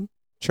your dog,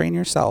 train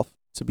yourself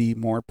to be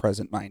more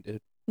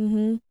present-minded.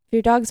 Mm-hmm. If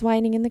your dog's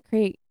whining in the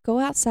crate, go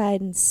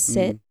outside and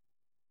sit Mhm.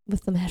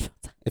 with some headphones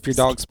on. If your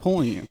dog's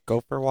pulling you,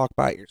 go for a walk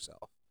by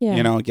yourself. Yeah.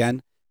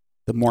 Again,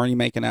 the more you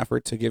make an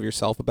effort to give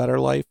yourself a better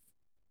life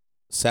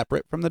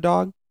separate from the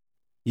dog,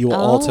 you will Oh,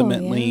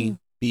 ultimately yeah.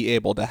 be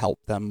able to help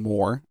them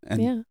more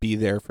and Yeah. be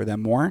there for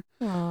them more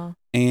Aw,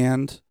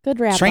 and good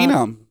wrap train up.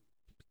 them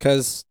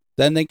because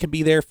then they can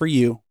be there for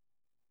you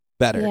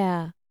better.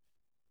 Yeah.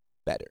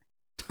 Better.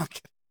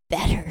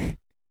 Better.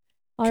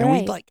 All Can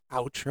right. we like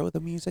outro the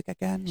music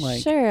again?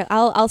 Like, Sure.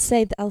 I'll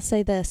say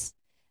this.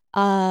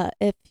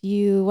 If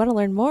you want to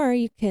learn more,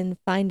 you can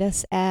find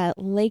us at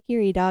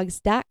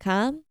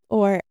lakeeriedogs.com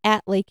or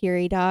at Lake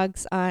Erie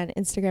Dogs on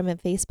Instagram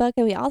and Facebook.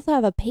 And we also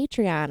have a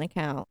Patreon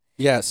account.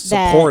 yes,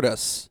 That support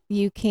us.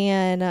 You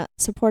can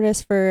support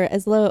us for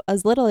as little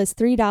as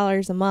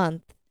 $3 a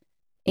month.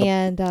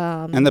 And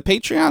the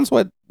Patreon's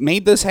what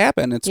made this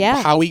happen. It's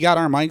how we got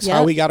our mics,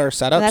 how we got our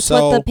setup. And that's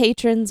so what the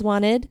patrons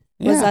wanted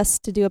was Yeah. us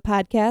to do a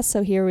podcast.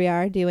 So here we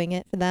are doing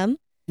it for them.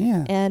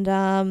 yeah,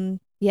 And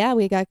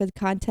we got good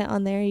content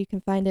on there. You can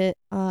find it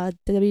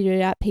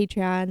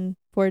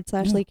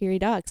www.patreon.com/Lake Erie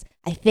Dogs.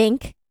 I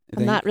think.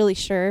 I'm not really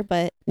sure,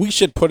 but we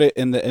should put it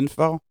in the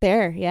info.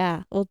 there,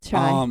 yeah, we'll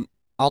try.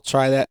 I'll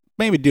try that.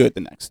 Maybe do it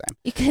the next time.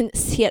 You can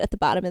see it at the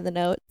bottom of the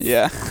notes.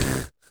 Yeah.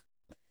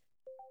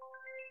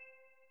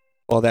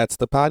 Well, that's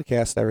the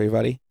podcast,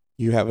 everybody.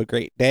 You have a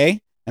great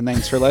day, and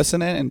thanks for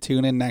listening, and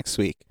tune in next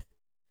week.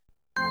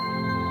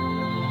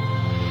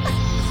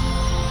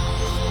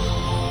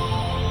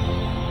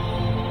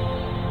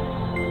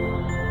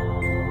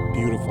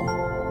 Beautiful.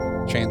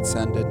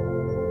 Transcendent.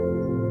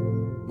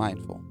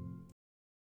 Mindful.